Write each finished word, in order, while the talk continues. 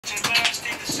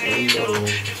thing go.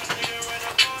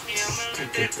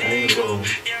 Let this thing go.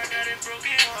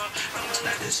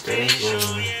 Let this thing go.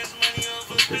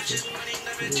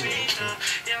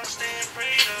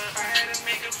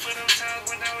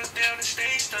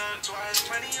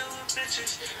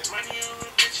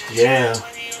 Yeah.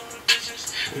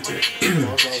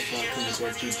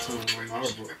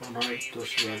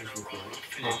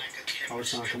 I was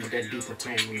trying to come with that deeper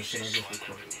tone when the shit I just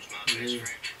recorded.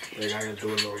 Like I gotta do a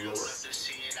little lower.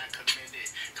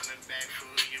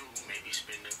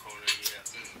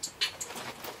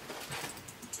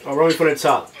 I'm rolling for the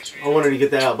top. I wanted to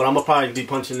get that out, but I'm gonna probably be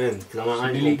punching in because I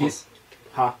ain't gonna this.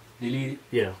 Huh? Delete it.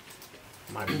 Yeah.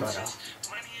 My brother.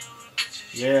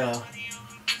 Yeah.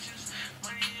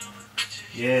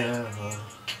 Yeah.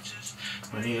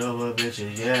 Money over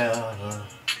bitches. Yeah.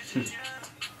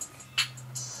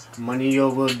 Money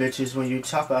over bitches. When you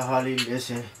talk, I hardly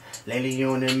listen. Lately you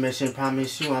on a mission,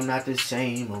 promise you I'm not the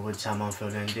same. Over time I'm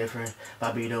feeling different.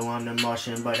 Bobbito, I'm the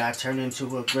Martian, but I turn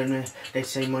into a gremlin. They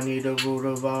say money the root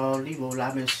of all evil,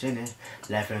 I've been sinning.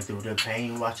 Laughing through the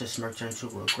pain, watch a smirk turn to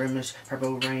a grimace.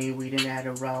 Purple rain, weed and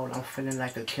Adderall, I'm feeling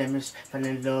like a chemist. Fell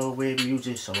in love with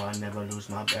music, so I never lose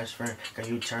my best friend. Girl,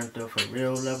 you turned up for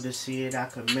real, love to see it, I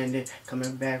commend it.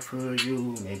 Coming back for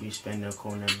you, maybe spin the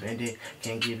corner, bend it.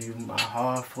 Can't give you my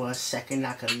heart for a second,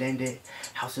 I could lend it.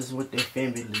 Houses with the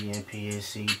family and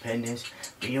PSE pendants,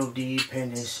 BOD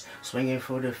pendants, swinging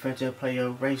for the fence to play a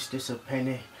race,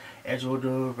 disappointed. Edge will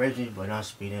do raging, but I'm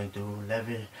speeding through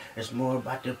 11. It's more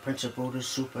about the principle, the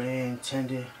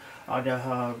superintendent. All the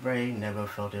heartbreak, never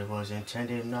felt it was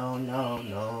intended. No, no,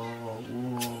 no.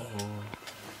 Ooh.